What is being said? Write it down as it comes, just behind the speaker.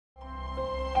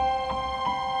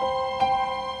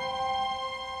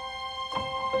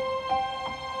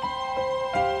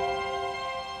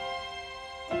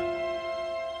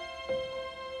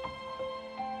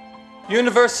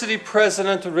University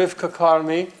President Rivka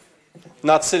Karmi,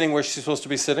 not sitting where she's supposed to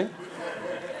be sitting.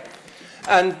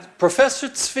 And Professor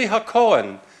Tzvi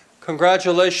HaKohen,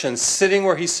 congratulations, sitting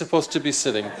where he's supposed to be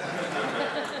sitting.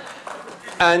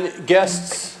 And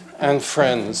guests and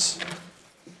friends,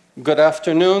 good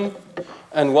afternoon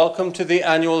and welcome to the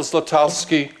annual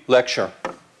Zlotowski lecture.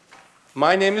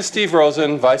 My name is Steve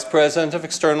Rosen, Vice President of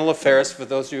External Affairs, for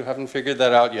those of you who haven't figured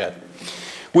that out yet.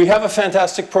 We have a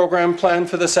fantastic program planned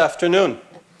for this afternoon.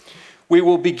 We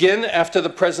will begin after the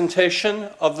presentation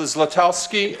of the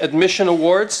Zlotowski Admission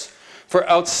Awards for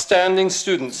outstanding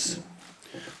students,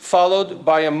 followed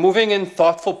by a moving and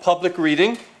thoughtful public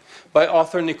reading by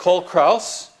author Nicole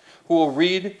Krauss, who will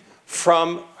read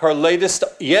from her latest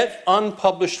yet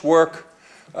unpublished work,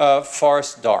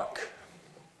 Forest Dark.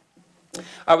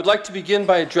 I would like to begin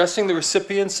by addressing the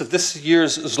recipients of this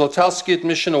year's Zlotowski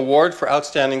Admission Award for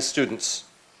Outstanding Students.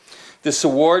 This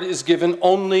award is given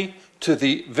only to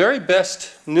the very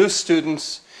best new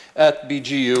students at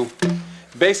BGU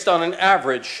based on an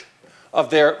average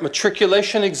of their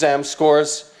matriculation exam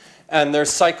scores and their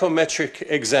psychometric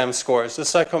exam scores. The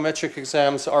psychometric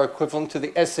exams are equivalent to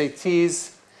the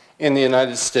SATs in the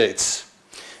United States.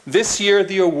 This year,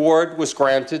 the award was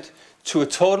granted to a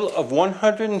total of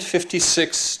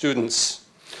 156 students.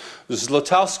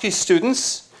 Zlotowski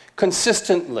students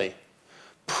consistently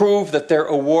prove that their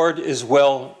award is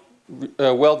well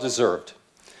deserved.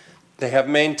 They have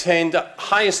maintained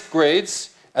highest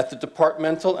grades at the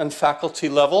departmental and faculty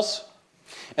levels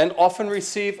and often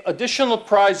receive additional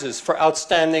prizes for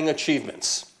outstanding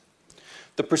achievements.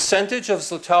 The percentage of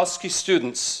Zlotowski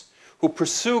students who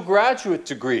pursue graduate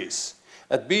degrees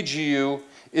at BGU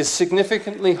is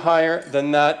significantly higher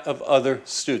than that of other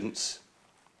students.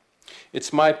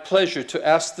 It's my pleasure to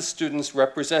ask the students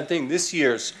representing this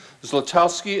year's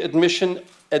Zlotowski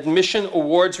Admission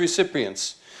Awards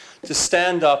recipients to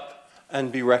stand up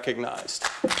and be recognized.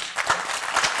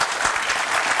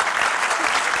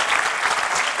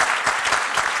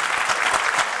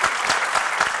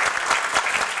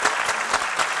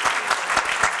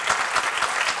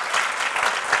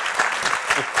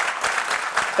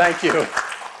 Thank you.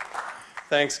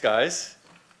 Thanks, guys.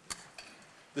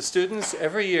 The students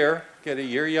every year get a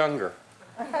year younger.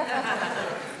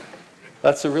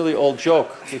 That's a really old joke,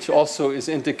 which also is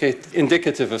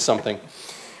indicative of something.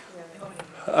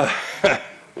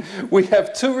 We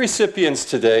have two recipients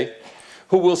today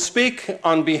who will speak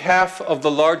on behalf of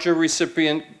the larger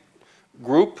recipient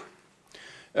group,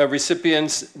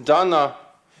 recipients Dana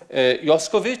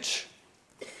Yoskovich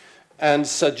and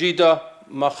Sajida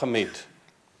Mahamid.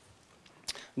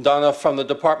 Dana from the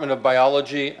Department of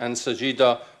Biology and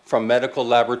Sajida from Medical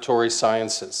Laboratory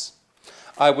Sciences.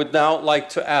 I would now like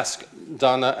to ask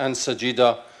Dana and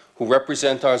Sajida, who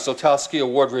represent our Zlotowski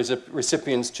Award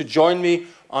recipients, to join me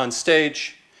on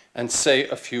stage and say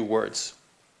a few words.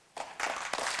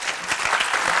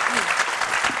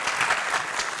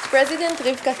 President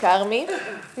Rivka Karmi,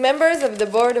 members of the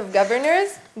Board of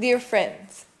Governors, dear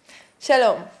friends.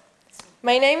 Shalom.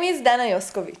 My name is Dana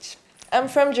Yoskovich. I'm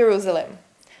from Jerusalem.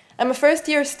 I'm a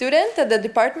first-year student at the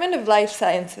Department of Life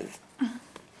Sciences.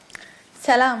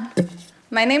 Salam.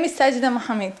 My name is Sajida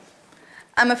Mohammed.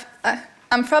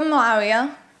 I'm from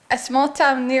Muawiyah, a small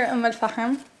town near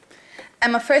Al-Fahim.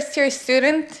 I'm a first-year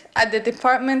student at the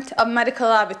Department of Medical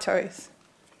Laboratories.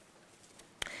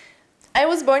 I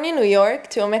was born in New York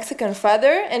to a Mexican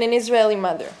father and an Israeli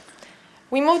mother.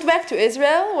 We moved back to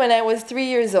Israel when I was 3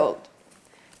 years old.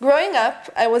 Growing up,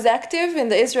 I was active in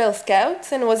the Israel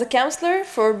Scouts and was a counselor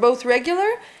for both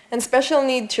regular and special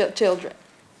needs children.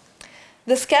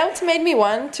 The Scouts made me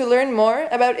want to learn more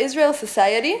about Israel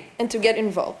society and to get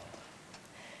involved.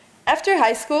 After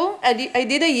high school, I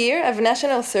did a year of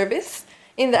national service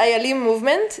in the Ayalim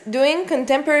movement doing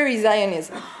contemporary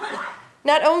Zionism,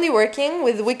 not only working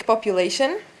with weak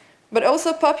population, but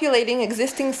also populating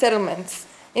existing settlements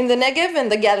in the Negev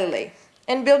and the Galilee,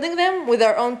 and building them with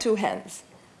our own two hands.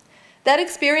 That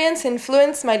experience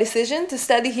influenced my decision to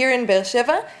study here in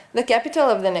Beersheba, the capital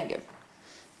of the Negev.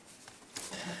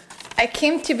 I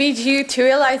came to BGU to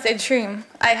realize a dream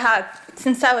I had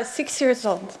since I was 6 years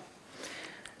old.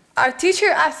 Our teacher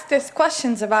asked us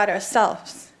questions about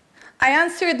ourselves. I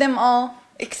answered them all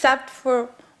except for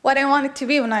what I wanted to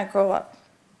be when I grow up.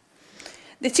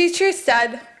 The teacher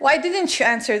said, "Why didn't you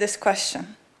answer this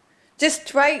question?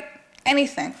 Just write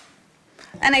anything."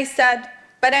 And I said,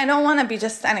 "But I don't want to be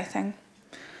just anything.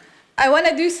 I want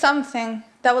to do something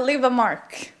that will leave a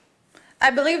mark. I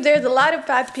believe there's a lot of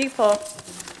bad people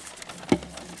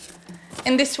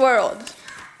in this world,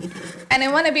 and I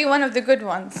want to be one of the good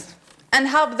ones and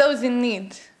help those in need.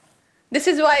 This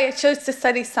is why I chose to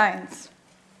study science.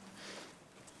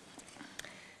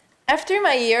 After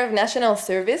my year of national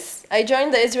service, I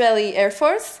joined the Israeli Air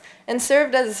Force and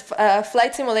served as a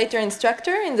flight simulator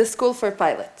instructor in the School for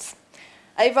Pilots.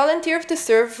 I volunteered to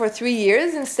serve for 3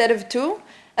 years instead of 2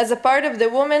 as a part of the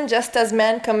Women Just as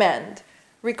Men Command,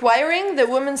 requiring the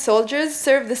women soldiers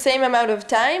serve the same amount of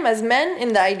time as men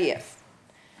in the IDF.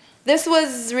 This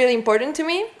was really important to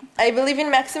me. I believe in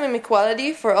maximum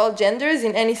equality for all genders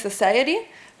in any society,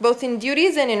 both in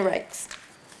duties and in rights.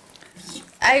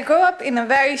 I grew up in a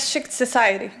very strict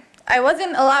society. I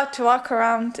wasn't allowed to walk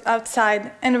around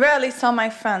outside and rarely saw my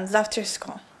friends after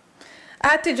school. I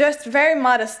had to dress very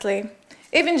modestly.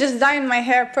 Even just dyeing my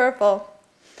hair purple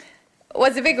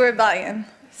was a big rebellion.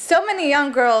 So many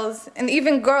young girls, and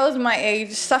even girls my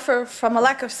age, suffer from a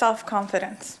lack of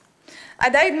self-confidence. I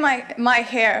dyed my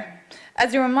hair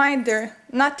as a reminder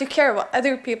not to care what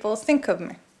other people think of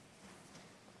me,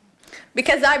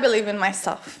 because I believe in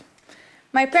myself.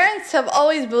 My parents have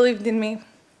always believed in me.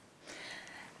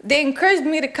 They encouraged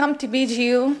me to come to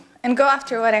BGU and go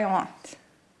after what I want.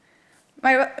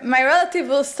 My relative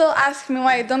will still ask me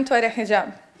why I don't wear a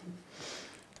hijab.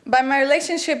 But my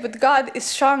relationship with God is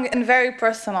strong and very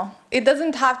personal. It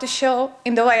doesn't have to show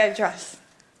in the way I dress.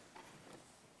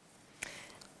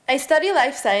 I study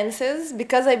life sciences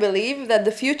because I believe that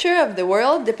the future of the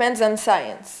world depends on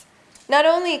science. Not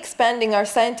only expanding our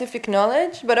scientific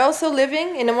knowledge, but also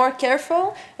living in a more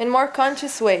careful and more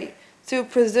conscious way to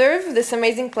preserve this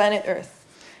amazing planet Earth.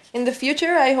 In the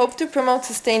future, I hope to promote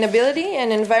sustainability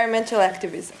and environmental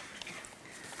activism.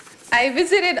 I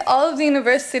visited all of the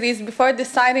universities before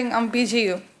deciding on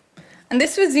BGU, and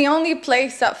this was the only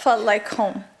place that felt like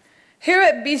home. Here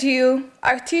at BGU,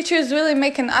 our teachers really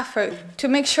make an effort to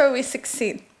make sure we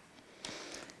succeed.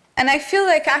 And I feel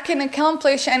like I can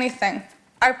accomplish anything.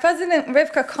 Our president,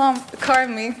 Rivka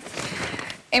Karmi,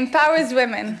 empowers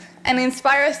women and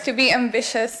inspires us to be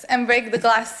ambitious and break the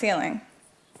glass ceiling.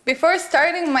 Before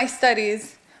starting my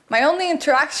studies, my only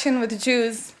interaction with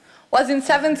Jews was in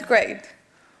 7th grade,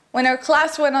 when our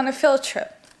class went on a field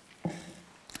trip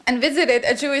and visited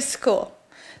a Jewish school.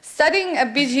 Studying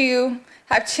at BGU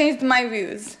have changed my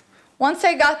views. Once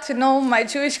I got to know my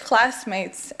Jewish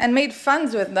classmates and made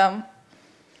friends with them,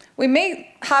 we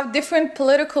may have different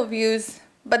political views,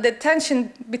 but the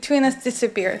tension between us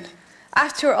disappeared.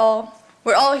 After all,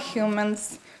 we're all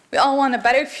humans. We all want a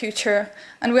better future,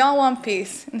 and we all want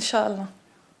peace, inshallah.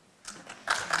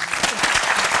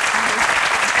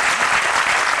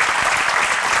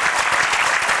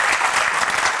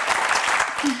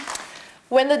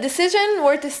 When the decision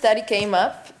where to study came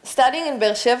up, studying in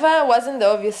Beersheba wasn't the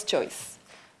obvious choice.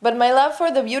 But my love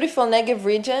for the beautiful Negev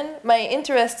region, my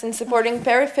interest in supporting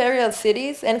peripheral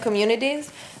cities and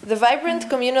communities, the vibrant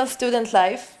communal student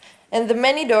life, and the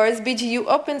many doors BGU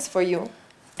opens for you,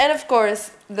 and of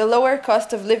course, the lower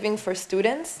cost of living for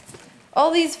students,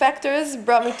 all these factors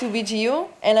brought me to BGU,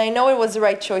 and I know it was the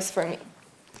right choice for me.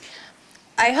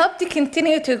 I hope to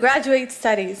continue to graduate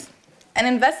studies and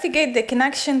investigate the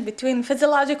connection between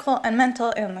physiological and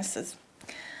mental illnesses.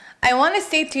 I want to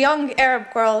say to young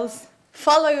Arab girls,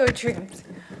 follow your dreams.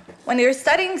 When you're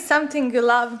studying something you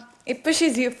love, it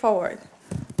pushes you forward.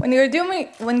 When you're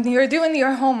doing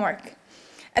your homework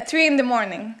at 3 in the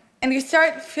morning and you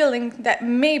start feeling that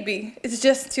maybe it's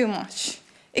just too much,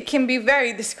 it can be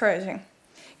very discouraging.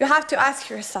 You have to ask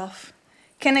yourself,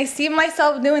 can I see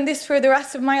myself doing this for the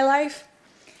rest of my life?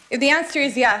 If the answer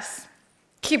is yes,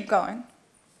 keep going.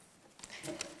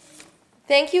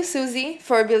 Thank you, Susie,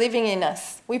 for believing in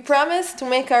us. We promise to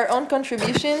make our own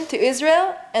contribution to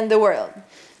Israel and the world.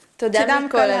 תודה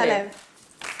מכל הלב.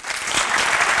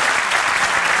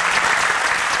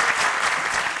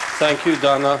 Thank you,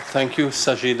 Dana. Thank you,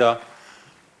 Sajida.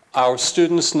 Our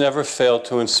students never fail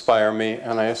to inspire me,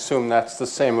 and I assume that's the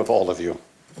same of all of you.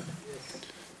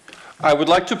 I would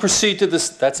like to proceed to this.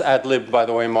 That's ad-lib, by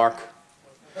the way, Mark.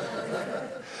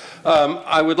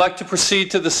 I would like to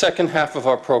proceed to the second half of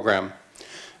our program.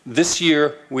 This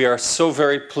year, we are so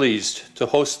very pleased to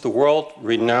host the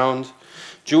world-renowned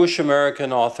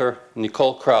Jewish-American author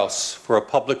Nicole Krauss for a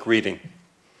public reading.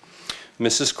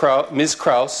 Ms.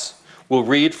 Krauss will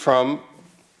read from,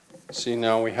 see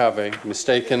now we have a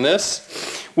mistake in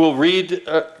this, will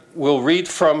read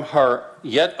from her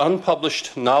yet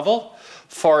unpublished novel,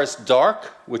 Forest Dark,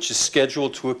 which is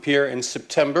scheduled to appear in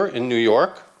September in New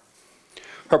York.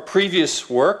 Her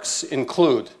previous works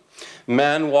include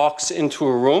Man Walks into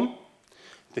a Room,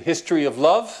 The History of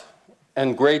Love,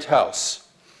 and Great House.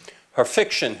 Her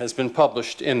fiction has been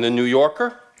published in The New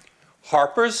Yorker,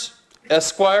 Harper's,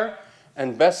 Esquire,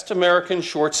 and Best American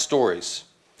Short Stories.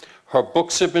 Her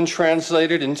books have been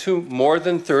translated into more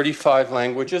than 35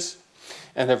 languages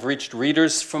and have reached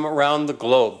readers from around the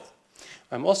globe.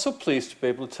 I'm also pleased to be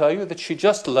able to tell you that she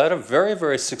just led a very,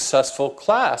 very successful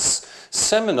class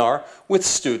seminar with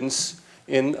students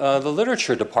in the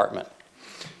literature department.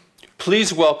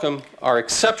 Please welcome our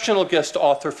exceptional guest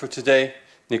author for today,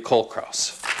 Nicole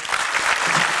Krauss.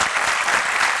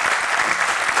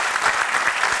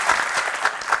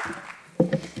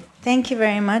 Thank you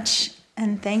very much,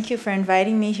 and thank you for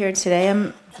inviting me here today.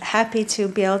 I'm happy to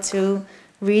be able to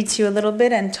read to you a little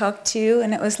bit and talk to you,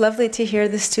 and it was lovely to hear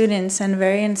the students and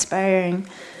very inspiring.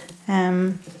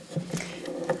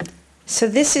 So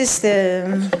this is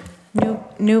the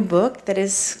new book that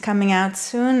is coming out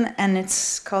soon, and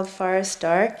it's called Forest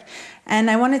Dark.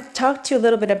 And I want to talk to you a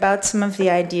little bit about some of the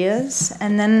ideas,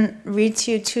 and then read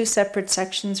to you two separate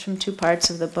sections from two parts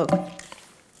of the book.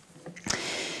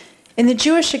 In the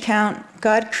Jewish account,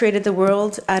 God created the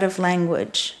world out of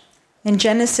language. In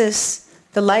Genesis,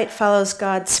 the light follows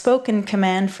God's spoken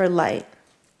command for light.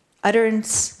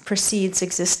 Utterance precedes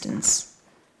existence.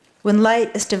 When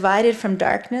light is divided from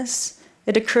darkness,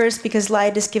 it occurs because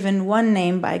light is given one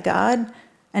name by God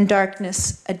and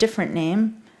darkness a different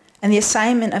name, and the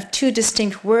assignment of two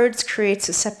distinct words creates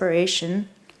a separation,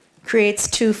 creates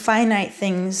two finite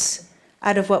things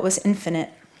out of what was infinite.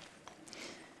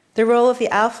 The role of the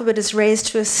alphabet is raised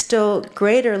to a still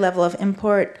greater level of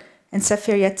import in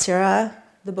Sefer Yetzirah,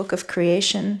 the book of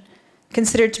creation,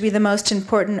 considered to be the most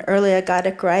important early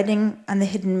Aggadic writing on the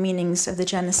hidden meanings of the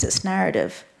Genesis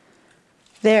narrative.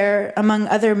 There, among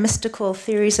other mystical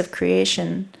theories of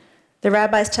creation, the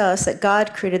rabbis tell us that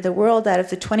God created the world out of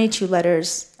the 22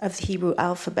 letters of the Hebrew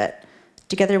alphabet,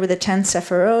 together with the 10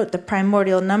 Sephirot, the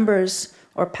primordial numbers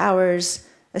or powers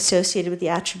associated with the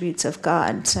attributes of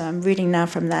God. So I'm reading now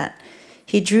from that.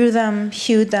 He drew them,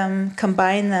 hewed them,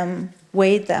 combined them,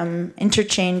 weighed them,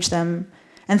 interchanged them,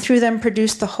 and through them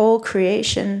produced the whole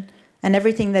creation and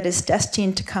everything that is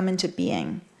destined to come into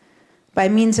being. By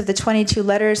means of the 22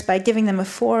 letters, by giving them a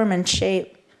form and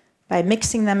shape, by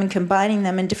mixing them and combining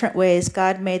them in different ways,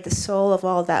 God made the soul of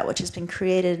all that which has been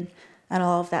created and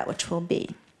all of that which will be.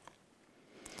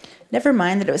 Never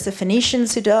mind that it was the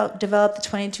Phoenicians who developed the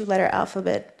 22-letter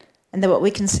alphabet, and that what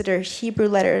we consider Hebrew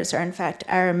letters are in fact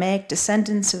Aramaic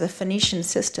descendants of the Phoenician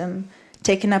system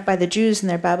taken up by the Jews in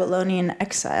their Babylonian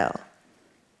exile.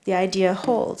 The idea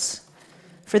holds.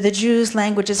 For the Jews,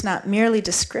 language is not merely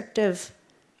descriptive,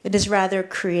 it is rather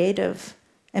creative,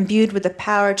 imbued with the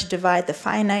power to divide the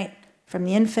finite from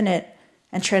the infinite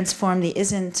and transform the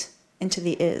isn't into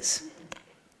the is.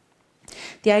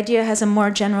 The idea has a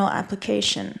more general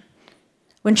application.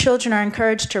 When children are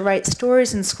encouraged to write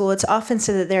stories in school, it's often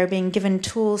said that they are being given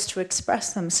tools to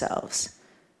express themselves.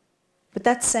 But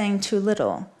that's saying too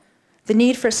little. The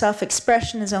need for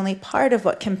self-expression is only part of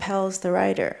what compels the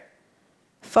writer.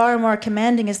 Far more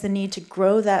commanding is the need to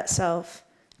grow that self,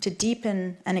 to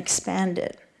deepen and expand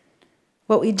it.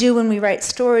 What we do when we write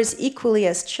stories equally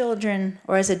as children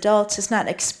or as adults is not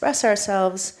express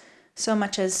ourselves so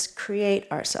much as create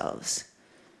ourselves.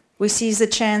 We seize the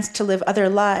chance to live other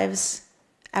lives,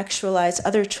 actualize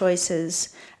other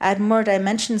choices, add more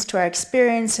dimensions to our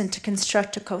experience, and to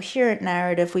construct a coherent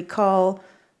narrative we call,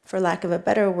 for lack of a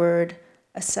better word,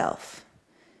 a self.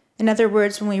 In other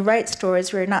words, when we write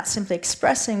stories, we are not simply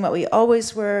expressing what we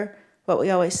always were, what we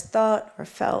always thought or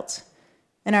felt.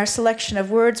 In our selection of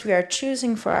words, we are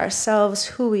choosing for ourselves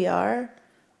who we are,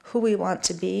 who we want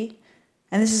to be,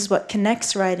 and this is what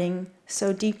connects writing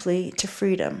so deeply to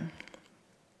freedom.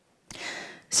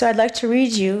 So I'd like to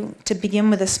read you, to begin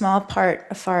with, a small part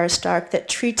of Forest Dark that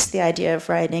treats the idea of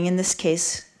writing, in this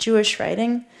case Jewish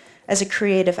writing, as a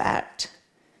creative act.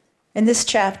 In this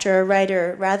chapter, a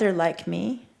writer rather like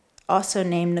me, also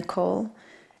named Nicole,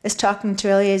 is talking to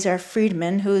Eliezer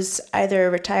Friedman, who's either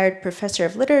a retired professor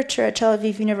of literature at Tel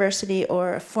Aviv University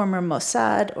or a former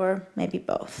Mossad, or maybe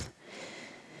both.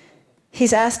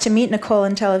 He's asked to meet Nicole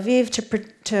in Tel Aviv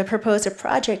to propose a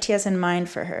project he has in mind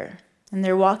for her. And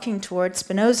they're walking towards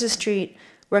Spinoza Street,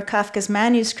 where Kafka's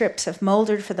manuscripts have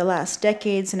moldered for the last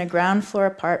decades in a ground floor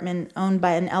apartment owned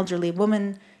by an elderly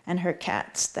woman and her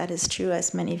cats. That is true,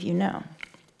 as many of you know.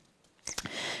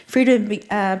 Friedman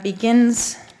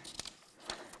begins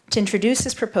to introduce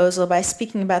his proposal by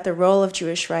speaking about the role of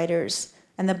Jewish writers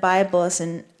and the Bible as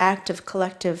an act of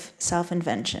collective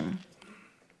self-invention.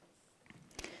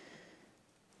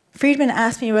 Friedman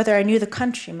asked me whether I knew the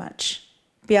country much,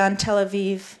 beyond Tel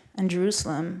Aviv and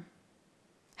Jerusalem.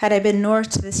 Had I been north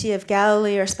to the Sea of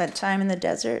Galilee or spent time in the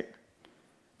desert?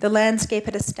 The landscape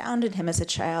had astounded him as a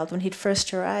child when he'd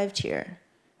first arrived here.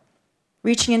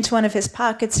 Reaching into one of his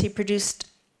pockets, he produced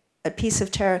a piece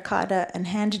of terracotta and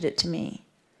handed it to me.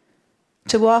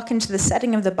 To walk into the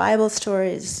setting of the Bible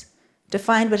stories, to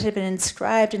find what had been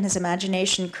inscribed in his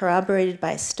imagination corroborated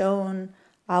by stone,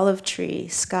 olive tree,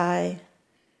 sky.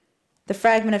 The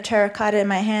fragment of terracotta in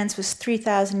my hands was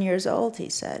 3,000 years old, he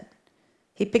said.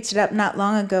 He picked it up not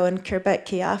long ago in Kirbet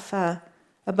Kiafa,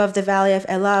 above the valley of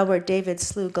Elah where David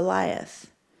slew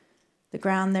Goliath. The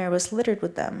ground there was littered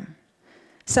with them.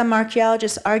 Some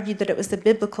archaeologists argued that it was the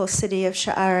biblical city of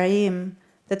Sha'araim,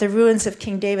 that the ruins of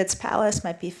King David's palace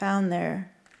might be found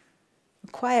there.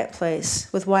 A quiet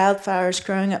place with wildflowers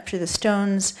growing up through the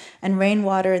stones and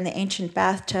rainwater in the ancient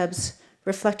bathtubs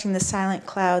reflecting the silent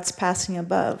clouds passing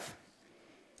above.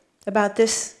 About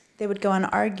this, they would go on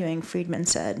arguing, Friedman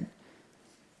said.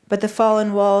 But the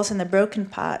fallen walls and the broken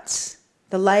pots,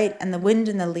 the light and the wind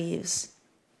in the leaves,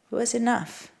 it was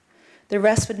enough. The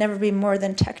rest would never be more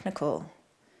than technical.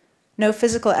 No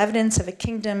physical evidence of a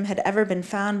kingdom had ever been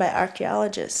found by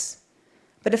archaeologists.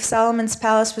 But if Solomon's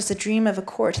palace was the dream of a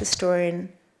court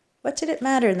historian, what did it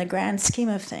matter in the grand scheme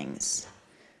of things?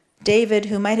 David,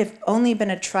 who might have only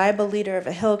been a tribal leader of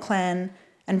a hill clan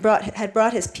and had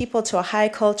brought his people to a high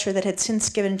culture that had since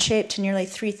given shape to nearly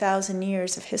 3,000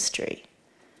 years of history.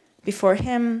 Before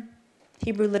him,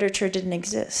 Hebrew literature didn't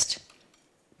exist.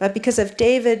 But because of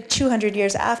David, 200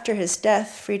 years after his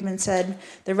death, Friedman said,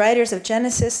 the writers of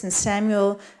Genesis and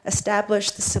Samuel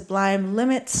established the sublime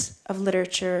limits of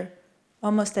literature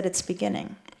almost at its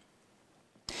beginning.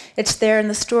 It's there in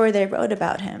the story they wrote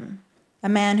about him, a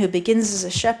man who begins as a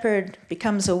shepherd,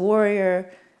 becomes a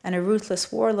warrior and a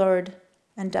ruthless warlord,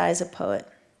 and dies a poet.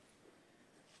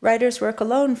 Writers work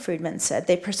alone, Friedman said.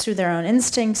 They pursue their own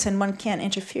instincts, and one can't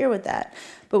interfere with that.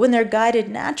 But when they're guided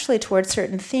naturally towards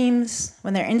certain themes,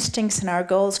 when their instincts and our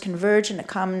goals converge in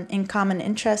common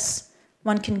interests,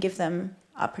 one can give them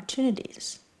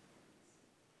opportunities.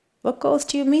 What goals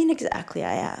do you mean exactly,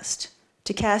 I asked.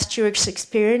 To cast Jewish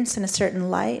experience in a certain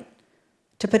light?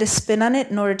 To put a spin on it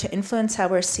in order to influence how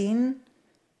we're seen?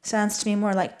 Sounds to me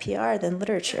more like PR than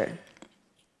literature.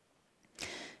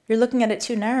 You're looking at it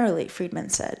too narrowly, Friedman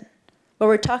said. What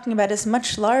we're talking about is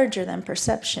much larger than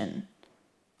perception.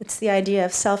 It's the idea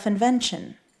of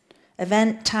self-invention.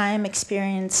 Event, time,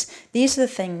 experience, these are the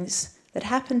things that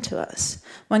happen to us.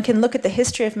 One can look at the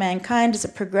history of mankind as a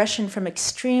progression from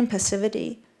extreme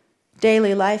passivity,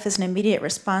 daily life as an immediate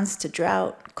response to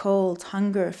drought, cold,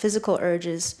 hunger, physical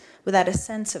urges, without a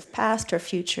sense of past or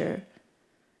future,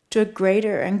 to a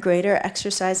greater and greater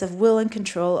exercise of will and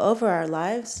control over our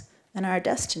lives and our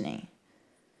destiny.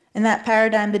 In that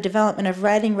paradigm, the development of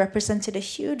writing represented a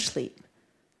huge leap.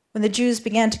 When the Jews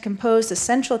began to compose the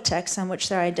central texts on which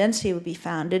their identity would be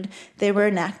founded, they were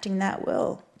enacting that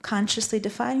will, consciously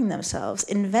defining themselves,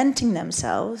 inventing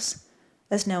themselves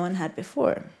as no one had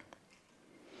before.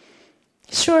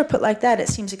 Sure, put like that, it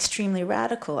seems extremely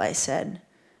radical, I said.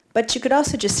 But you could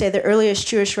also just say the earliest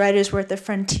Jewish writers were at the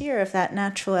frontier of that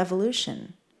natural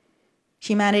evolution.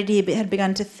 Humanity had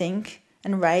begun to think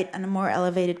and write on a more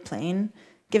elevated plane,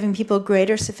 giving people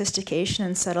greater sophistication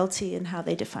and subtlety in how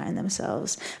they define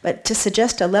themselves. But to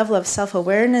suggest a level of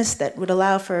self-awareness that would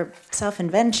allow for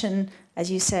self-invention,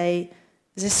 as you say,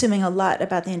 is assuming a lot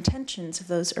about the intentions of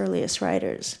those earliest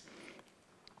writers.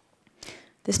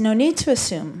 There's no need to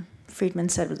assume, Friedman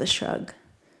said with a shrug.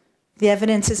 The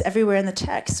evidence is everywhere in the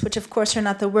texts, which of course are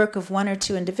not the work of one or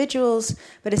two individuals,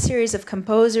 but a series of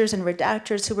composers and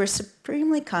redactors who were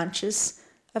supremely conscious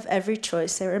of every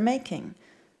choice they were making.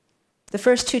 The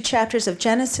first two chapters of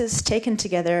Genesis, taken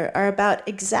together, are about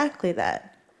exactly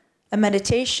that, a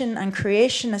meditation on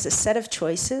creation as a set of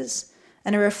choices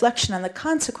and a reflection on the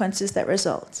consequences that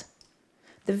result.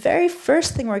 The very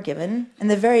first thing we're given in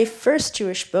the very first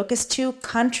Jewish book is two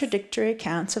contradictory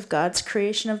accounts of God's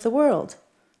creation of the world.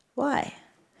 Why?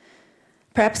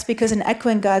 Perhaps because in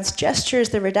echoing God's gestures,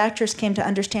 the redactors came to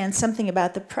understand something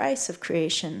about the price of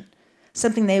creation,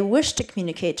 something they wished to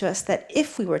communicate to us that,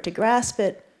 if we were to grasp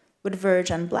it, would verge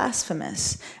on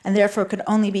blasphemous, and therefore could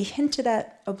only be hinted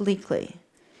at obliquely.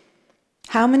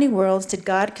 How many worlds did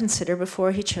God consider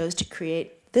before he chose to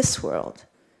create this world?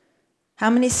 How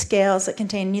many scales that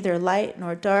contain neither light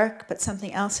nor dark, but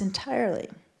something else entirely?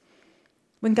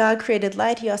 When God created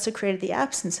light, he also created the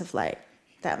absence of light.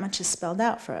 That much is spelled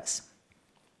out for us.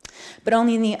 But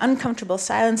only in the uncomfortable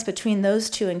silence between those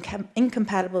two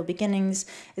incompatible beginnings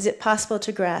is it possible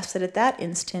to grasp that at that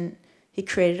instant, he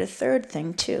created a third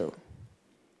thing too.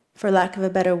 For lack of a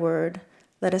better word,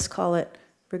 let us call it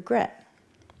regret.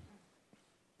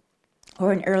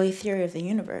 Or an early theory of the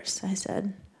universe, I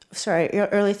said.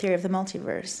 Early theory of the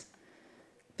multiverse.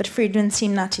 But Friedman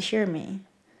seemed not to hear me.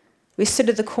 We stood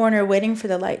at the corner waiting for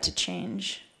the light to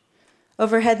change.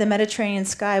 Overhead, the Mediterranean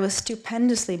sky was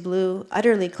stupendously blue,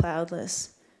 utterly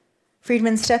cloudless.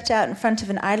 Friedman stepped out in front of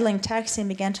an idling taxi and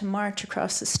began to march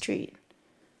across the street.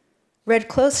 Read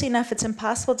closely enough, it's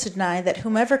impossible to deny that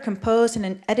whomever composed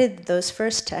and edited those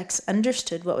first texts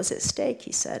understood what was at stake,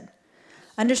 he said.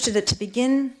 Understood that to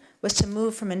begin was to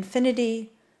move from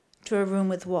infinity to a room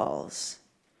with walls.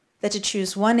 That to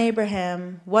choose one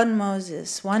Abraham, one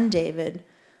Moses, one David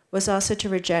was also to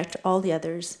reject all the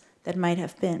others that might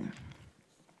have been.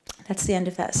 That's the end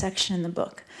of that section in the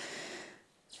book.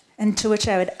 And to which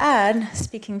I would add,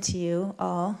 speaking to you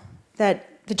all,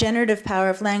 that the generative power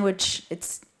of language,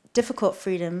 its difficult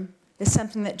freedom, is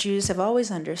something that Jews have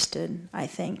always understood, I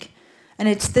think. And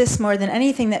it's this more than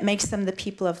anything that makes them the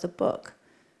people of the book,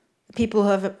 the people who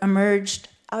have emerged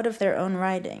out of their own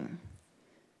writing.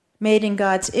 Made in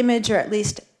God's image, or at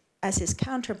least as his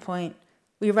counterpoint,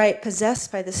 we write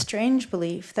possessed by the strange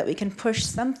belief that we can push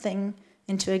something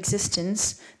into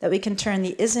existence, that we can turn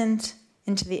the isn't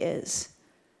into the is.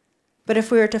 But if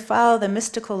we were to follow the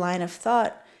mystical line of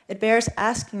thought, it bears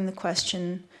asking the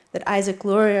question that Isaac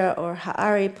Luria or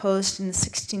Ha'ari posed in the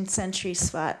 16th century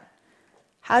Svat.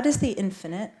 How does the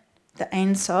infinite, the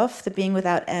Ein Sof, the being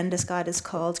without end as God is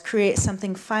called, create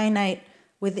something finite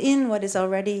within what is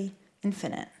already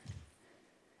infinite?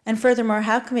 And furthermore,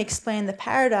 how can we explain the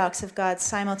paradox of God's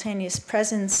simultaneous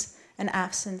presence and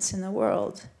absence in the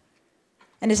world?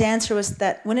 And his answer was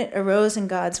that when it arose in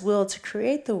God's will to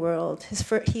create the world,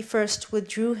 he first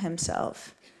withdrew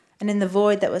himself, and in the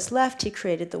void that was left, he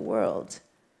created the world.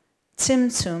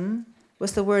 Tzimtzum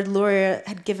was the word Luria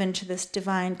had given to this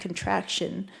divine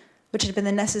contraction, which had been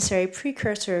the necessary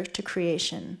precursor to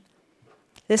creation.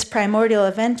 This primordial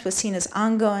event was seen as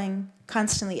ongoing,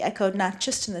 constantly echoed not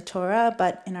just in the Torah,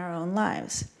 but in our own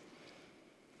lives.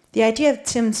 The idea of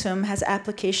Tzimtzum has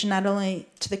application not only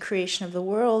to the creation of the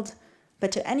world,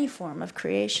 but to any form of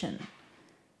creation.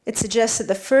 It suggests that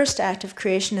the first act of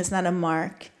creation is not a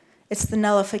mark, it's the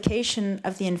nullification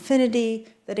of the infinity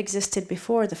that existed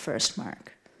before the first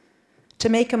mark. To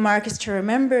make a mark is to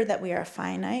remember that we are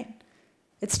finite.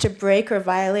 It's to break or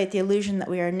violate the illusion that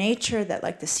we are nature, that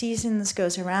like the seasons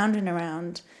goes around and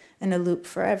around in a loop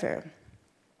forever.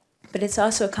 But it's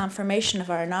also a confirmation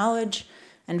of our knowledge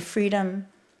and freedom,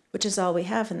 which is all we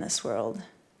have in this world,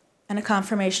 and a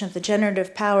confirmation of the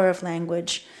generative power of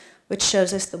language, which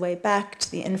shows us the way back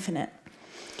to the infinite.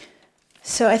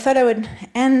 So I thought I would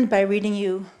end by reading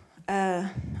you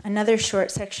another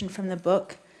short section from the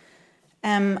book.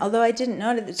 Although I didn't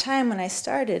know it at the time when I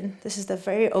started, this is the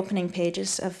very opening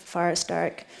pages of Forest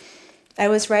Dark, I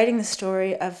was writing the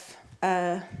story of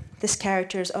this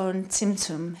character's own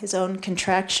tzimtzum, his own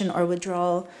contraction or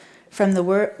withdrawal from the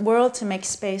world to make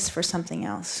space for something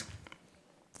else.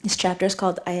 This chapter is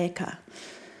called Ayeka.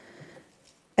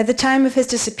 At the time of his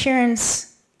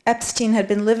disappearance, Epstein had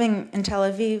been living in Tel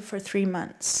Aviv for 3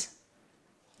 months.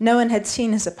 No one had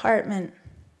seen his apartment.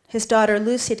 His daughter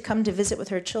Lucy had come to visit with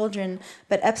her children,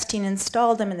 but Epstein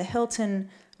installed them in the Hilton,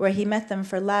 where he met them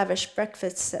for lavish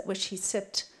breakfasts at which he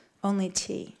sipped only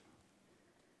tea.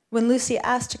 When Lucy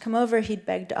asked to come over, he'd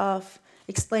begged off,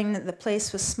 explaining that the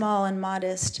place was small and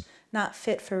modest, not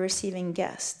fit for receiving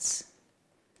guests.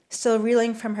 Still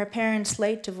reeling from her parents'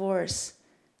 late divorce,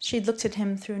 she'd looked at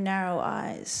him through narrow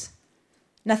eyes.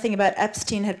 Nothing about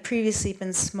Epstein had previously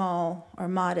been small or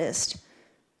modest,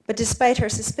 but despite her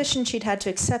suspicion, she'd had to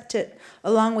accept it,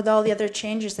 along with all the other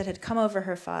changes that had come over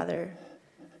her father.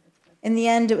 In the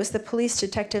end, it was the police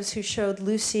detectives who showed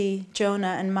Lucy,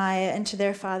 Jonah, and Maya into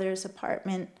their father's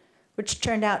apartment, which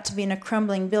turned out to be in a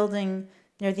crumbling building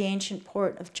near the ancient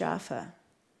port of Jaffa.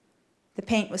 The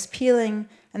paint was peeling,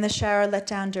 and the shower let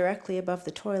down directly above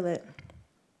the toilet.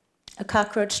 A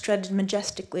cockroach strutted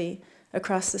majestically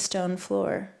across the stone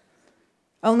floor.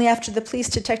 Only after the police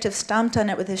detective stomped on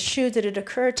it with his shoe did it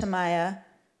occur to Maya,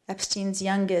 Epstein's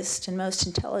youngest and most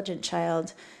intelligent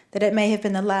child, that it may have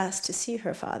been the last to see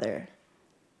her father,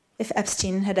 if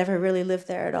Epstein had ever really lived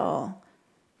there at all.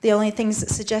 The only things that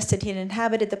suggested he had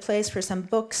inhabited the place were some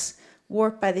books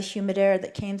warped by the humid air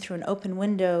that came through an open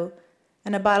window,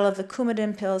 and a bottle of the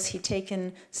Coumadin pills he'd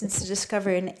taken since the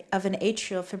discovery of an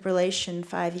atrial fibrillation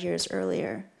 5 years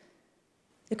earlier.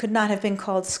 It could not have been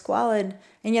called squalid,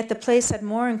 and yet the place had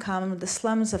more in common with the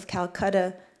slums of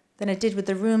Calcutta than it did with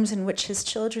the rooms in which his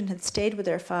children had stayed with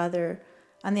their father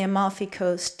on the Amalfi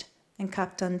Coast and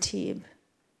Cap d'Antibes,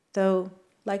 though,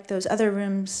 like those other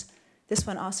rooms, this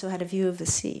one also had a view of the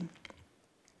sea.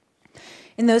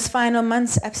 In those final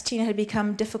months, Epstein had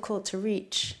become difficult to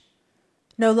reach.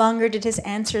 No longer did his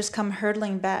answers come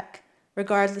hurtling back,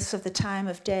 regardless of the time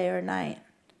of day or night.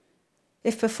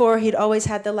 If before he'd always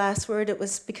had the last word, it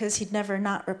was because he'd never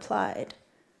not replied.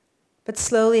 But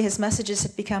slowly his messages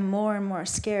had become more and more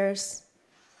scarce.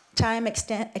 Time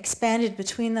expanded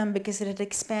between them because it had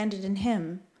expanded in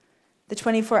him. The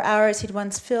 24 hours he'd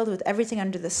once filled with everything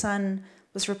under the sun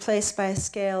was replaced by a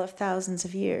scale of thousands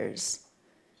of years.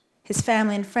 His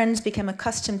family and friends became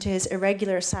accustomed to his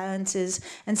irregular silences,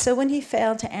 and so when he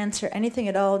failed to answer anything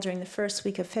at all during the first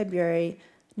week of February,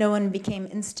 no one became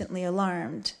instantly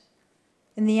alarmed.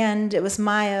 In the end, it was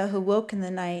Maya who woke in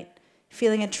the night,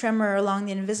 feeling a tremor along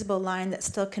the invisible line that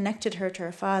still connected her to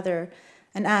her father,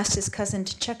 and asked his cousin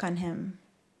to check on him.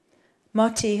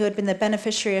 Moti, who had been the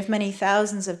beneficiary of many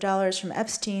thousands of dollars from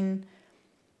Epstein,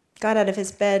 got out of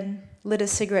his bed, lit a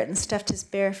cigarette, and stuffed his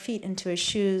bare feet into his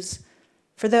shoes,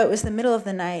 for though it was the middle of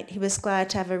the night, he was glad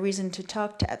to have a reason to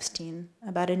talk to Epstein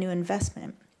about a new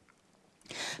investment.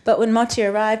 But when Moti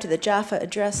arrived at the Jaffa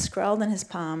address scrawled on his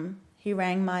palm, he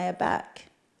rang Maya back.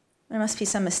 There must be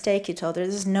some mistake, he told her.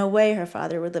 There's no way her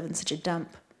father would live in such a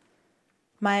dump.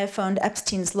 Maya phoned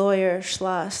Epstein's lawyer,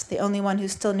 Schloss, the only one who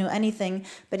still knew anything,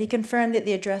 but he confirmed that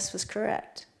the address was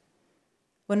correct.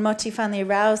 When Moti finally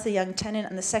roused the young tenant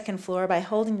on the second floor by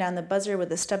holding down the buzzer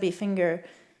with a stubby finger,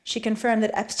 she confirmed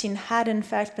that Epstein had in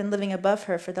fact been living above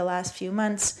her for the last few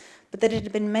months, but that it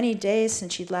had been many days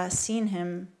since she'd last seen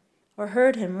him, or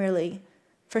heard him really,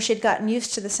 for she'd gotten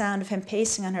used to the sound of him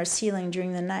pacing on her ceiling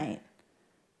during the night.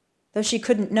 Though she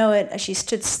couldn't know it as she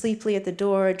stood sleepily at the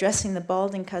door addressing the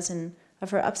balding cousin of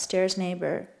her upstairs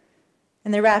neighbor.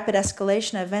 In the rapid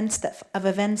escalation of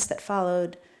events that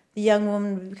followed, the young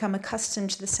woman would become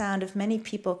accustomed to the sound of many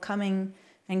people coming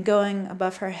and going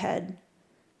above her head,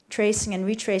 tracing and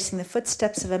retracing the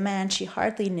footsteps of a man she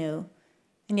hardly knew,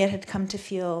 and yet had come to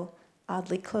feel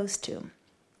oddly close to.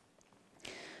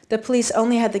 The police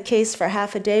only had the case for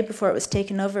half a day before it was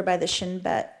taken over by the Shin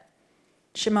Bet.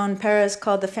 Shimon Peres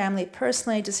called the family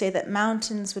personally to say that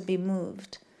mountains would be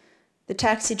moved. The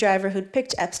taxi driver who'd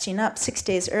picked Epstein up 6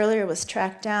 days earlier was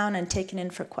tracked down and taken in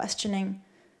for questioning.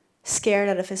 Scared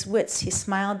out of his wits, he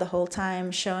smiled the whole time,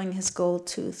 showing his gold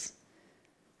tooth.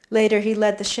 Later, he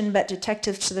led the Shin Bet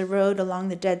detectives to the road along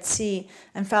the Dead Sea,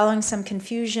 and following some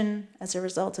confusion as a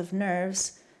result of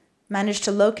nerves, managed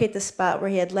to locate the spot where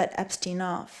he had let Epstein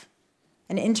off,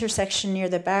 an intersection near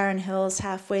the barren hills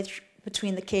halfway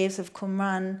between the caves of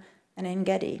Qumran and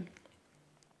En-Gedi.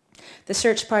 The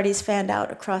search parties fanned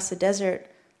out across the desert,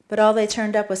 but all they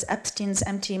turned up was Epstein's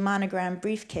empty monogram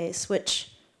briefcase,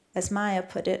 which, as Maya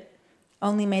put it,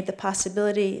 only made the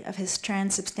possibility of his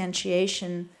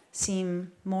transubstantiation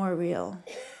seem more real.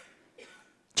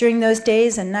 During those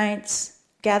days and nights,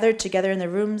 gathered together in the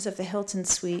rooms of the Hilton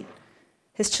suite,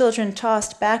 his children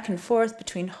tossed back and forth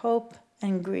between hope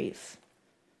and grief.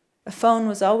 A phone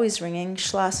was always ringing,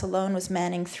 Schloss alone was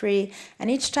manning 3,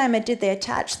 and each time it did, they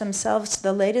attached themselves to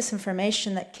the latest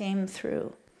information that came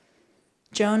through.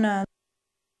 Jonah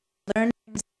learned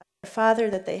things about their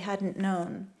father that they hadn't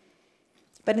known.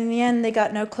 But in the end, they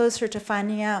got no closer to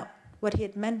finding out what he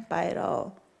had meant by it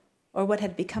all, or what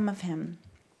had become of him.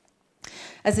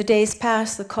 As the days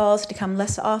passed, the calls had come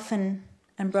less often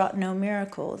and brought no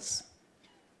miracles.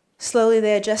 Slowly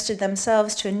they adjusted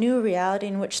themselves to a new reality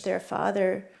in which their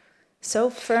father, so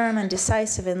firm and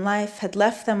decisive in life, had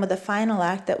left them with a final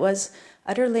act that was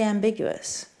utterly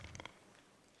ambiguous.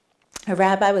 A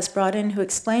rabbi was brought in who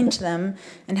explained to them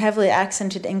in heavily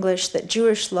accented English that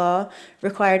Jewish law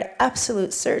required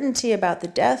absolute certainty about the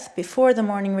death before the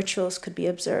mourning rituals could be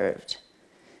observed.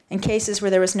 In cases where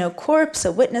there was no corpse,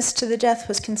 a witness to the death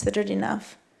was considered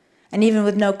enough. And even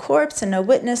with no corpse and no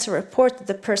witness, a report that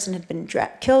the person had been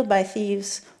killed by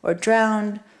thieves or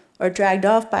drowned or dragged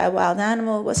off by a wild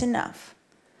animal was enough.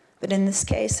 But in this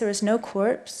case, there was no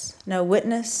corpse, no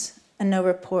witness, and no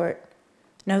report,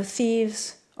 no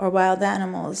thieves or wild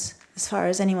animals, as far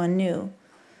as anyone knew,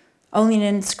 only an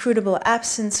inscrutable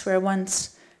absence where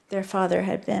once their father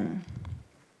had been.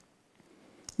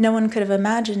 No one could have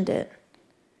imagined it,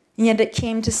 and yet it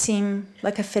came to seem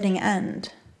like a fitting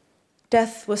end.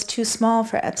 Death was too small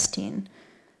for Epstein.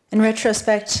 In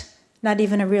retrospect, not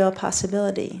even a real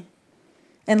possibility.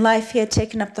 In life, he had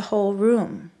taken up the whole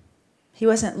room. He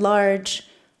wasn't large,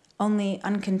 only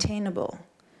uncontainable.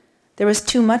 There was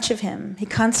too much of him. He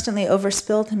constantly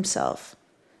overspilled himself.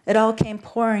 It all came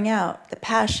pouring out, the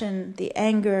passion, the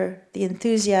anger, the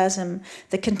enthusiasm,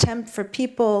 the contempt for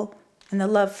people, and the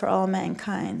love for all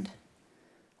mankind.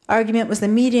 Argument was the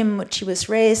medium in which he was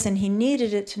raised, and he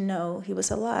needed it to know he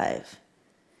was alive.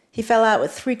 He fell out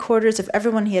with 3/4 of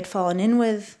everyone he had fallen in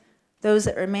with. Those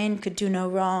that remained could do no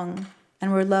wrong,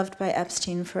 and were loved by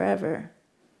Epstein forever.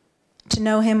 To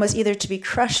know him was either to be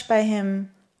crushed by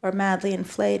him or madly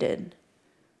inflated.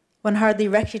 One hardly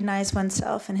recognized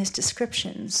oneself in his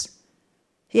descriptions.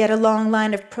 He had a long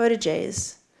line of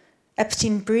protégés.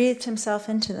 Epstein breathed himself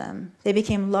into them. They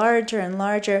became larger and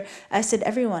larger, as did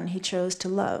everyone he chose to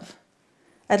love.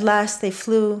 At last they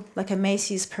flew like a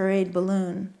Macy's parade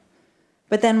balloon.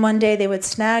 But then one day they would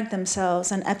snag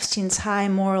themselves on Epstein's high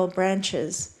moral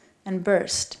branches and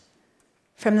burst.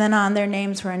 From then on, their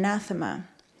names were anathema.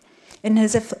 In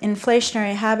his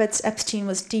inflationary habits, Epstein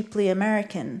was deeply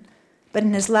American, but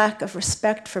in his lack of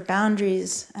respect for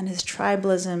boundaries and his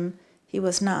tribalism, he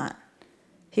was not.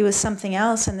 He was something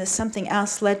else, and this something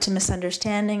else led to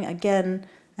misunderstanding again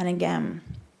and again.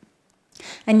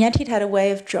 And yet he'd had a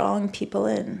way of drawing people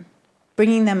in,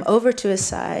 bringing them over to his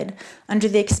side under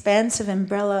the expansive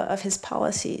umbrella of his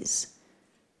policies.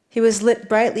 He was lit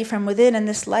brightly from within, and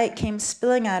this light came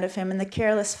spilling out of him in the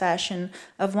careless fashion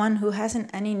of one who hasn't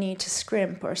any need to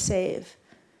scrimp or save.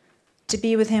 To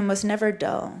be with him was never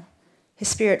dull. His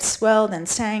spirit swelled and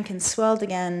sank and swelled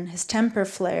again. His temper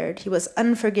flared. He was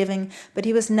unforgiving, but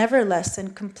he was never less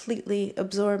than completely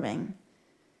absorbing.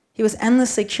 He was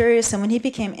endlessly curious, and when he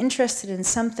became interested in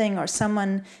something or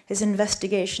someone, his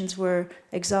investigations were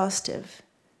exhaustive.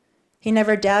 He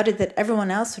never doubted that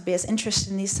everyone else would be as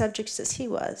interested in these subjects as he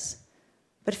was,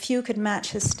 but few could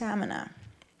match his stamina.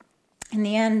 In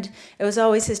the end, it was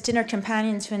always his dinner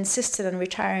companions who insisted on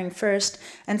retiring first,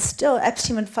 and still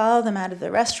Epstein would follow them out of the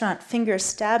restaurant, fingers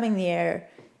stabbing the air,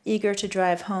 eager to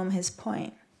drive home his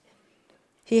point.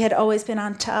 He had always been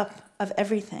on top of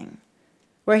everything.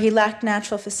 Where he lacked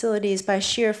natural facilities, by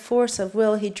sheer force of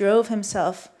will, he drove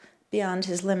himself beyond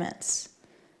his limits.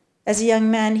 As a young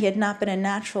man, he had not been a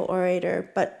natural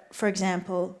orator, but, for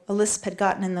example, a lisp had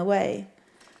gotten in the way.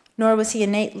 Nor was he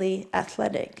innately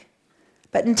athletic.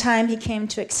 But in time, he came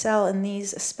to excel in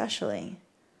these especially.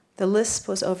 The lisp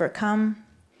was overcome.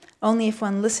 Only if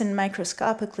one listened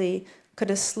microscopically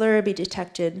could a slur be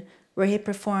detected where he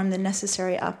performed the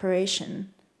necessary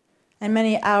operation. And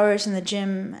many hours in the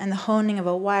gym and the honing of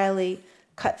a wily,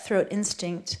 cutthroat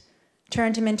instinct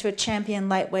turned him into a champion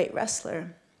lightweight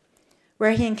wrestler.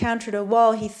 Where he encountered a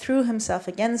wall, he threw himself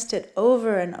against it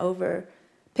over and over,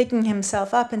 picking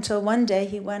himself up until one day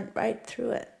he went right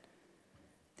through it.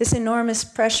 This enormous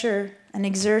pressure and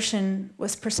exertion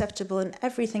was perceptible in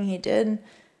everything he did,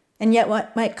 and yet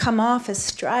what might come off as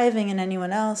striving in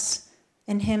anyone else,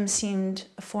 in him seemed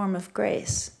a form of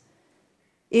grace.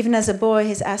 Even as a boy,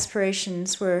 his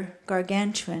aspirations were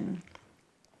gargantuan.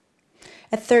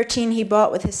 At 13, he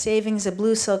bought with his savings a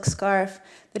blue silk scarf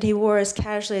that he wore as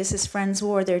casually as his friends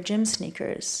wore their gym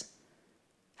sneakers.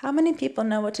 How many people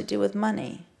know what to do with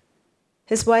money?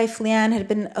 His wife, Leanne, had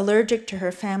been allergic to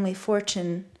her family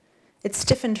fortune. It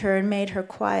stiffened her and made her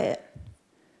quiet.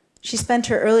 She spent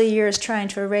her early years trying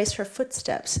to erase her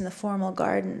footsteps in the formal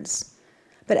gardens.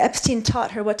 But Epstein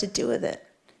taught her what to do with it.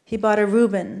 He bought a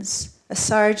Rubens, a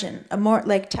Sargent, a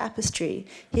Mortlake tapestry.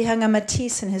 He hung a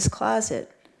Matisse in his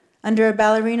closet. Under a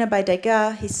ballerina by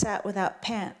Degas, he sat without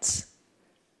pants.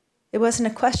 It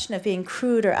wasn't a question of being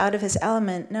crude or out of his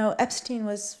element. No, Epstein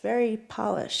was very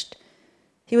polished.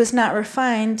 He was not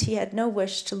refined. He had no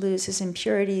wish to lose his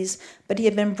impurities, but he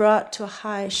had been brought to a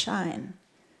high shine.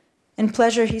 In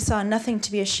pleasure, he saw nothing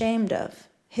to be ashamed of.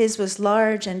 His was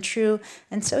large and true,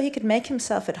 and so he could make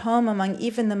himself at home among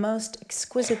even the most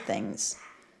exquisite things.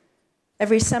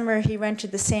 Every summer, he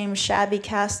rented the same shabby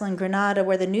castle in Granada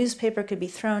where the newspaper could be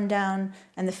thrown down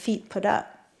and the feet put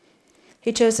up.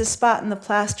 He chose a spot in the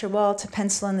plaster wall to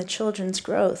pencil in the children's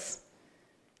growth.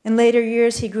 In later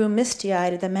years, he grew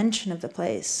misty-eyed at the mention of the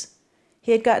place.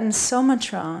 He had gotten so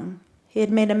much wrong. He had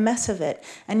made a mess of it,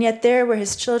 and yet there where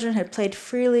his children had played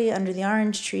freely under the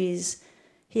orange trees,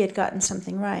 he had gotten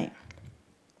something right.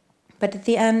 But at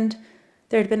the end,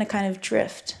 there had been a kind of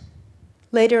drift.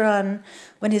 Later on,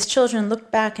 when his children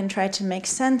looked back and tried to make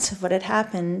sense of what had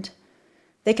happened,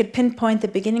 they could pinpoint the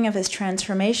beginning of his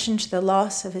transformation to the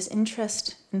loss of his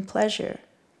interest and pleasure.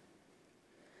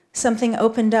 Something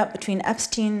opened up between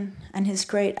Epstein and his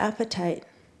great appetite.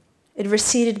 It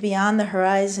receded beyond the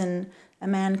horizon a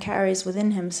man carries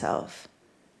within himself.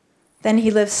 Then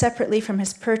he lived separately from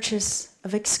his purchase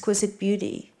of exquisite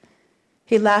beauty.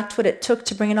 He lacked what it took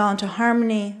to bring it all into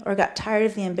harmony, or got tired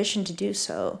of the ambition to do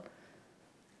so.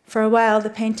 For a while, the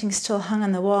paintings still hung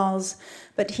on the walls,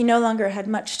 but he no longer had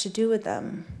much to do with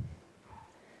them.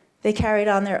 They carried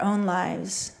on their own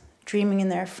lives, dreaming in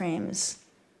their frames.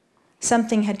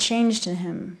 Something had changed in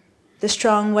him. The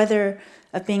strong weather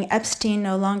of being Epstein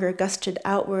no longer gusted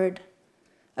outward.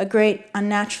 A great,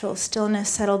 unnatural stillness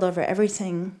settled over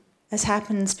everything, as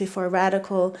happens before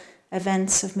radical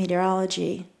events of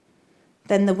meteorology.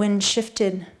 Then the wind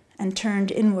shifted and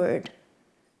turned inward.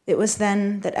 It was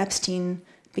then that Epstein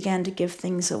began to give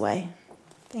things away.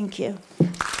 Thank you.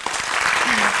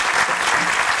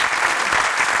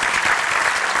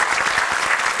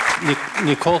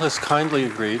 Nicole has kindly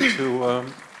agreed to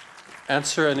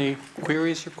answer any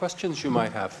queries or questions you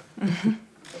might have.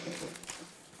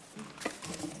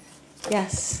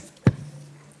 Yes.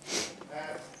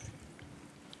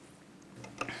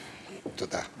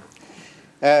 תודה.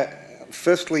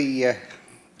 Firstly,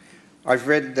 I've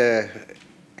read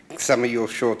some of your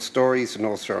short stories and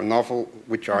also a novel,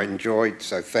 which I enjoyed,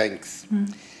 so thanks.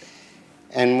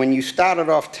 And when you started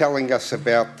off telling us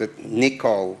about that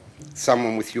Nicole,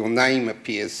 someone with your name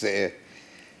appears there,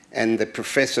 and that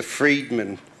Professor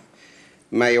Friedman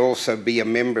may also be a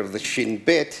member of the Shin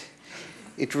Bet,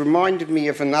 it reminded me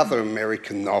of another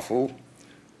American novel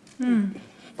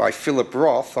by Philip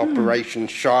Roth, Operation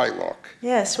Shylock.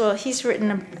 Yes, well, he's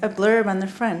written a blurb on the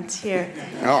front here.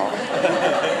 Oh.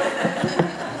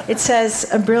 It says,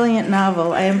 "A brilliant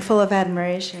novel. I am full of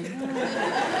admiration."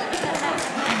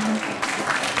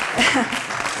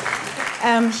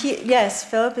 Yes,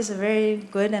 Philip is a very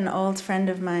good and old friend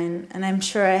of mine, and I'm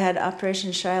sure I had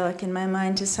Operation Shylock in my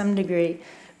mind to some degree.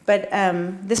 But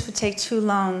this would take too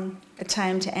long a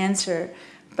time to answer.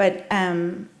 But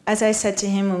as I said to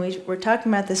him when we were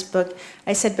talking about this book,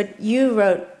 I said, "But you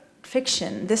wrote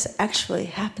fiction. This actually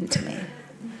happened to me."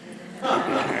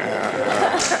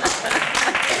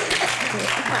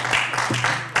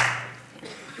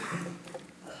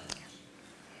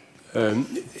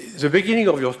 The beginning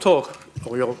of your talk,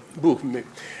 or your book,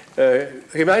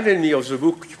 reminded me of the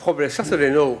book you probably certainly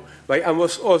know by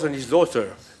Amos Oz and his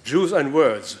daughter, Jews and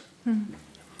Words.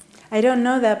 I don't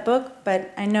know that book,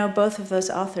 but I know both of those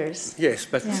authors. Yes,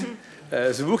 but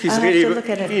Yeah. The book is I'll have to look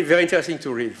at really it. very interesting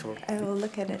to read. I will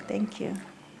look at it, thank you.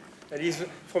 And he's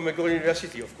from a good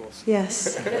university, of course.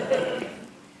 Yes.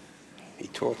 He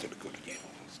taught at a good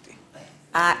university.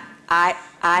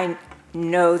 I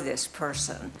know this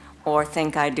person, or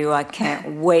think I do. I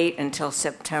can't wait until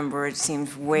September. It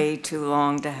seems way too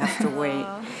long to have to wait.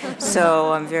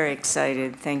 So I'm very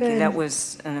excited. Thank you. That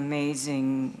was an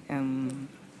amazing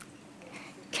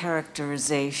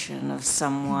characterization of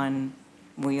someone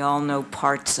we all know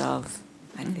parts of,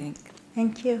 I think.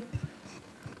 Thank you.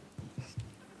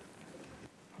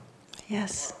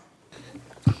 Yes.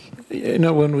 You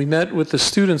know, when we met with the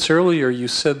students earlier, you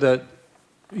said that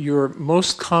you're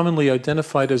most commonly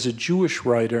identified as a Jewish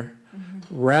writer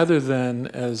rather than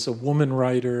as a woman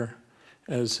writer,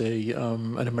 as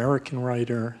an American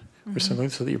writer, or something.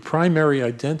 So that your primary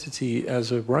identity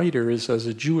as a writer is as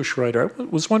a Jewish writer. I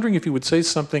was wondering if you would say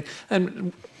something,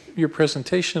 and your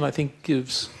presentation, I think,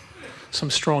 gives some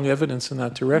strong evidence in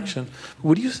that direction.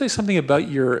 Would you say something about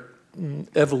your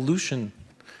evolution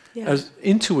as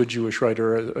into a Jewish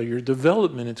writer, or your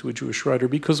development into a Jewish writer?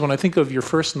 Because when I think of your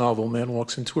first novel, Man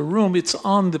Walks Into a Room, it's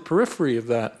on the periphery of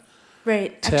that.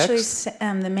 Right. Text.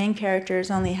 Actually, the main character is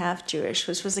only half Jewish,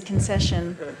 which was a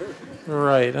concession.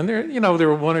 Right, and there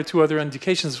were one or two other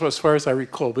indications as far as I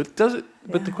recall. But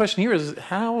But the question here is,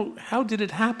 how did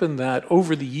it happen that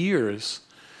over the years,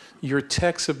 your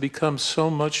texts have become so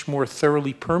much more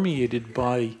thoroughly permeated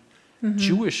by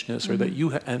Jewishness, or that you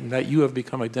have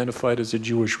become identified as a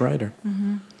Jewish writer?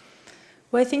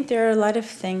 Well, I think there are a lot of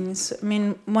things. I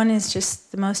mean, one is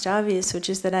just the most obvious, which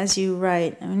is that as you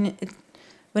write, I mean,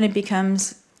 when it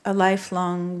becomes a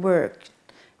lifelong work,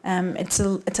 it's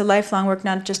a lifelong work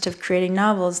not just of creating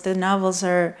novels. The novels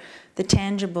are the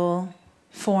tangible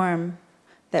form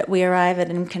that we arrive at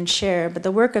and can share. But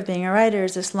the work of being a writer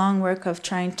is this long work of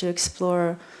trying to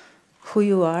explore who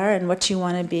you are and what you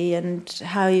want to be and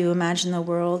how you imagine the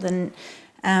world. And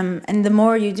the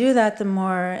more you do that, the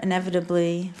more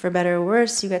inevitably, for better or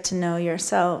worse, you get to know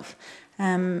yourself.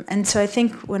 And so I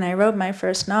think when I wrote my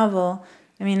first novel,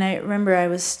 I mean, I remember I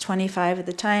was 25 at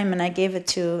the time, and I gave it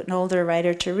to an older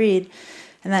writer to read.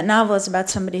 And that novel is about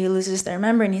somebody who loses their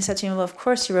memory. And he said to me, "Well, of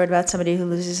course you wrote about somebody who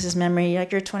loses his memory.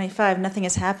 Like, you're 25, nothing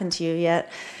has happened to you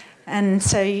yet." And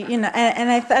so,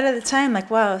 and I thought at the time, like,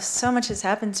 wow, so much has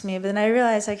happened to me. But then I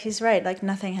realized, like, he's right, like,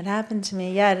 nothing had happened to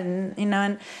me yet. And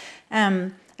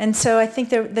so I think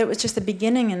that was just the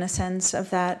beginning, in a sense,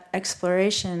 of that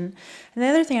exploration. And the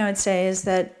other thing I would say is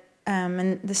that,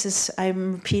 and this is,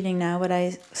 I'm repeating now what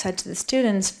I said to the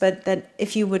students, but that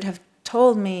if you would have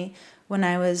told me when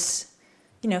I was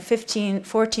 14,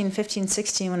 15,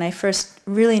 16, when I first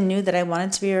really knew that I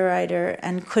wanted to be a writer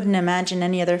and couldn't imagine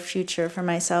any other future for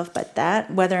myself but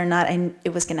that, whether or not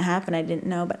it was going to happen, I didn't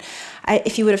know. But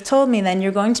if you would have told me, then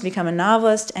you're going to become a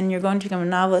novelist, and you're going to become a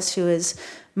novelist who is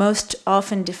most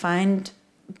often defined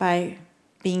by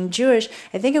being Jewish,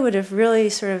 I think it would have really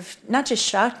sort of not just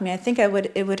shocked me. I think it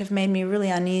would have made me really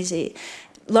uneasy.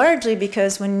 Largely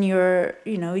because when you're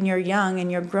young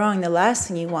and you're growing, the last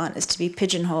thing you want is to be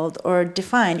pigeonholed or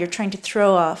defined. You're trying to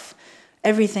throw off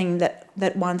everything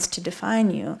that wants to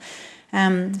define you.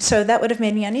 So that would have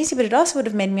made me uneasy, but it also would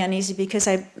have made me uneasy because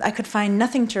I could find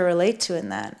nothing to relate to in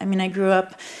that. I mean, I grew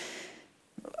up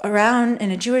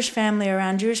in a Jewish family,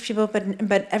 around Jewish people,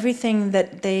 but everything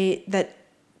that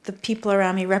the people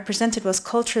around me represented was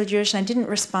culturally Jewish, and I didn't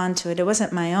respond to it. It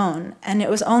wasn't my own. And it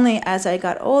was only as I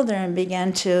got older and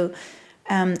began to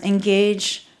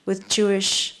engage with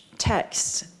Jewish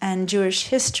texts and Jewish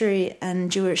history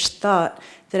and Jewish thought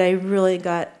that I really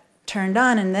got turned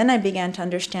on. And then I began to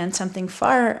understand something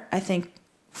far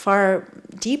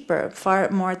deeper, far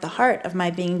more at the heart of my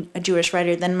being a Jewish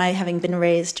writer than my having been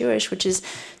raised Jewish, which is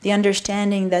the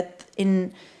understanding that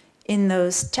in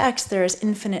those texts there is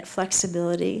infinite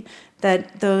flexibility,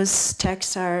 that those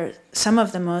texts are some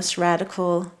of the most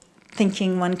radical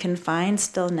thinking one can find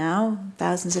still now,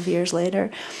 thousands of years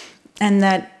later, and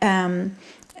that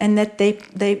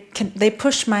they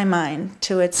push my mind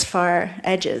to its far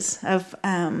edges of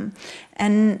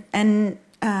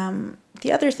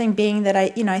the other thing being that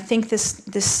I think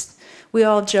this we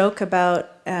all joke about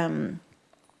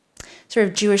sort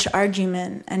of Jewish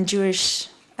argument and Jewish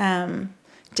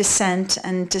dissent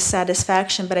and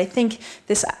dissatisfaction, but I think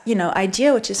this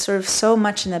idea, which is sort of so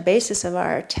much in the basis of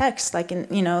our text, like in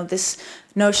this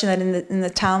notion that in the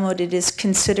Talmud it is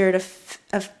considered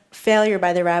a failure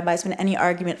by the rabbis when any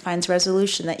argument finds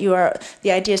resolution, that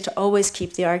the idea is to always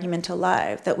keep the argument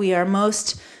alive, that we are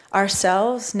most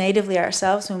natively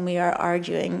ourselves when we are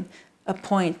arguing a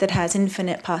point that has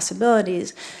infinite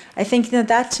possibilities. I think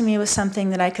that to me was something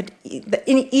that I could,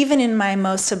 even in my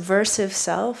most subversive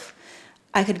self,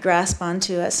 I could grasp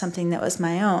onto as something that was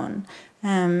my own.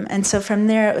 And so from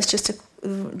there it was just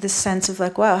this sense of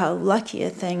like, wow, how lucky a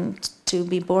thing to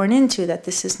be born into, that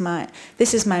this is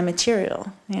my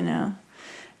material,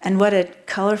 and what a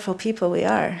colorful people we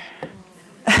are.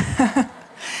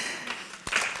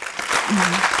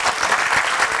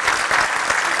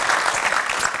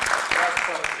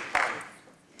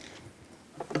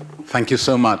 Thank you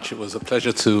so much. It was a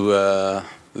pleasure to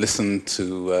listen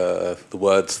to the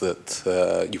words that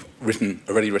you've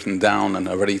already written down and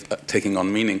already taking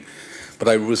on meaning. But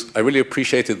I really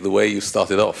appreciated the way you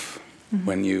started off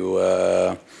when you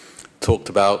talked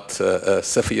about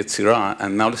Sefer Yetzirah,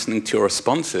 and now listening to your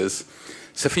responses.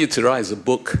 Sefer Yetzirah is a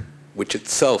book which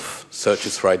itself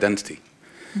searches for identity,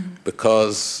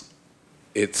 because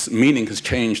its meaning has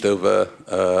changed over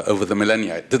the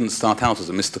millennia. It didn't start out as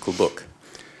a mystical book.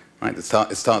 Right? It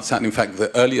starts out, in fact,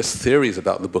 the earliest theories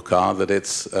about the book are that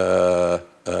it's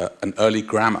an early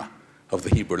grammar of the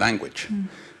Hebrew language,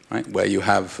 right? Where you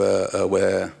have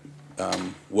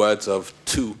words of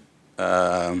two,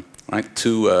 right?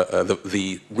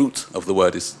 The root of the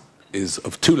word is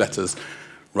of two letters,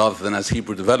 rather than as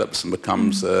Hebrew develops and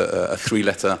becomes a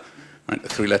three-letter, right? A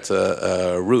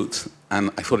three-letter root.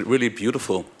 And I thought it really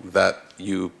beautiful that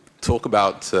you talk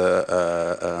about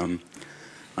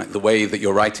the way that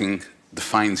your writing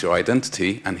defines your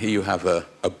identity, and here you have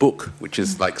a book which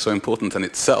is like so important in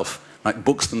itself. Like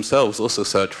books themselves also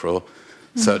search for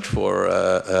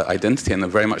identity, and are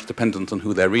very much dependent on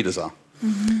who their readers are.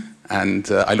 And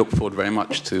I look forward very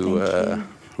much to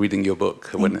reading your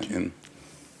book.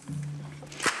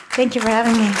 Thank you for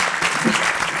having me.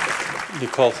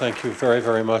 Nicole, thank you very,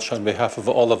 very much on behalf of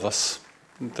all of us.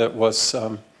 That was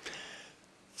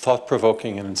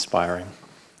thought-provoking and inspiring.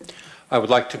 I would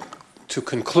like to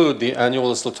conclude the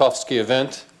annual Zlotowski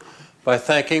event by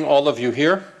thanking all of you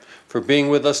here for being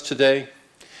with us today,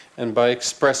 and by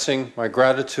expressing my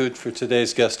gratitude for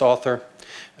today's guest author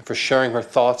and for sharing her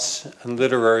thoughts and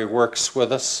literary works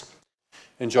with us.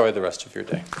 Enjoy the rest of your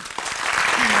day.